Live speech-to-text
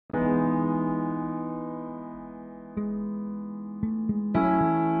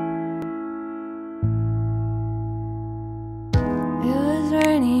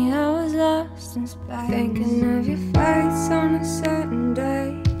in space, thinking of your face on a certain day.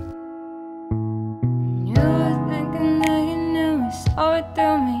 You were thinking that you knew it, saw it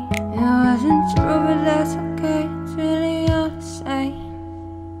through me. It wasn't true, but that's okay, it's really all the same.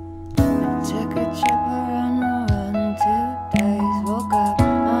 I took a trip around the world in 2 days. Woke up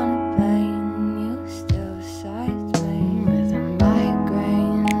on a plane and you were still beside me. With a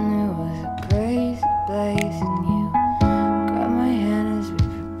migraine, it was a crazy place. And you grabbed my hand as we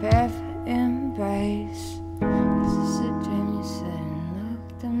prepared for embrace. Is this a dream, you said, and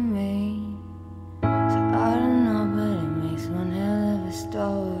looked at me. So I don't know, but it makes one hell of a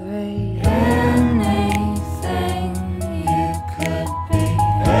story. Anything you could be,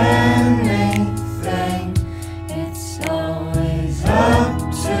 anything, it's always up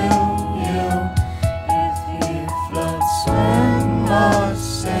to you. If you float, swim or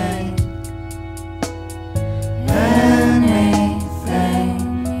sink, anything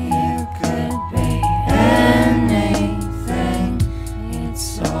you could be, anything, it's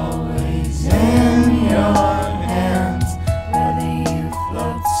always in your hands. Whether you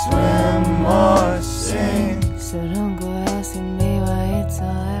float, swim or sink. So don't go asking me why it's all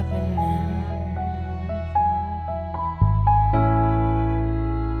happening.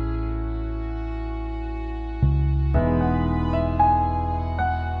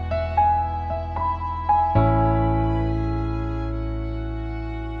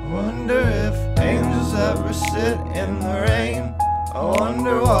 I wonder if angels ever sit in the rain. I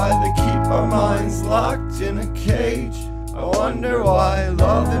wonder why they keep our minds locked in a cage. I wonder why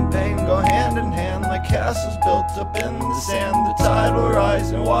love and pain go hand in hand, like castles built up in the sand. The tide will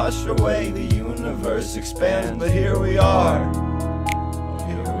rise and wash away, the universe expands. But here we are, oh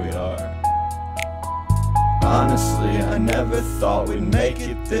here we are. Honestly, I never thought we'd make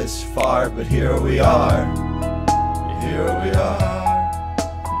it this far, but here we are, here we are.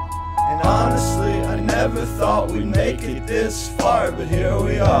 And honestly, I never thought we'd make it this far, but here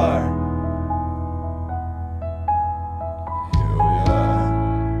we are.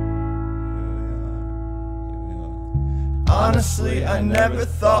 Honestly, I never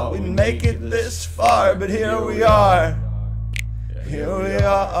thought we'd make it this far, but here we are. Here we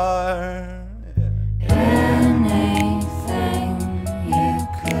are. Anything you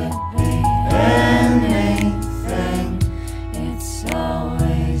could be, anything, it's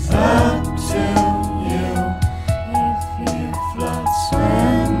always up to you. If you float,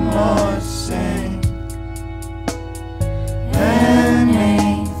 swim or sink,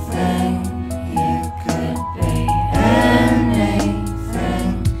 anything you could be,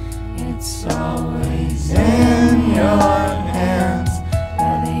 anything, it's always in your hands.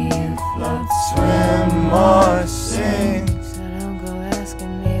 Whether you float, swim or sink.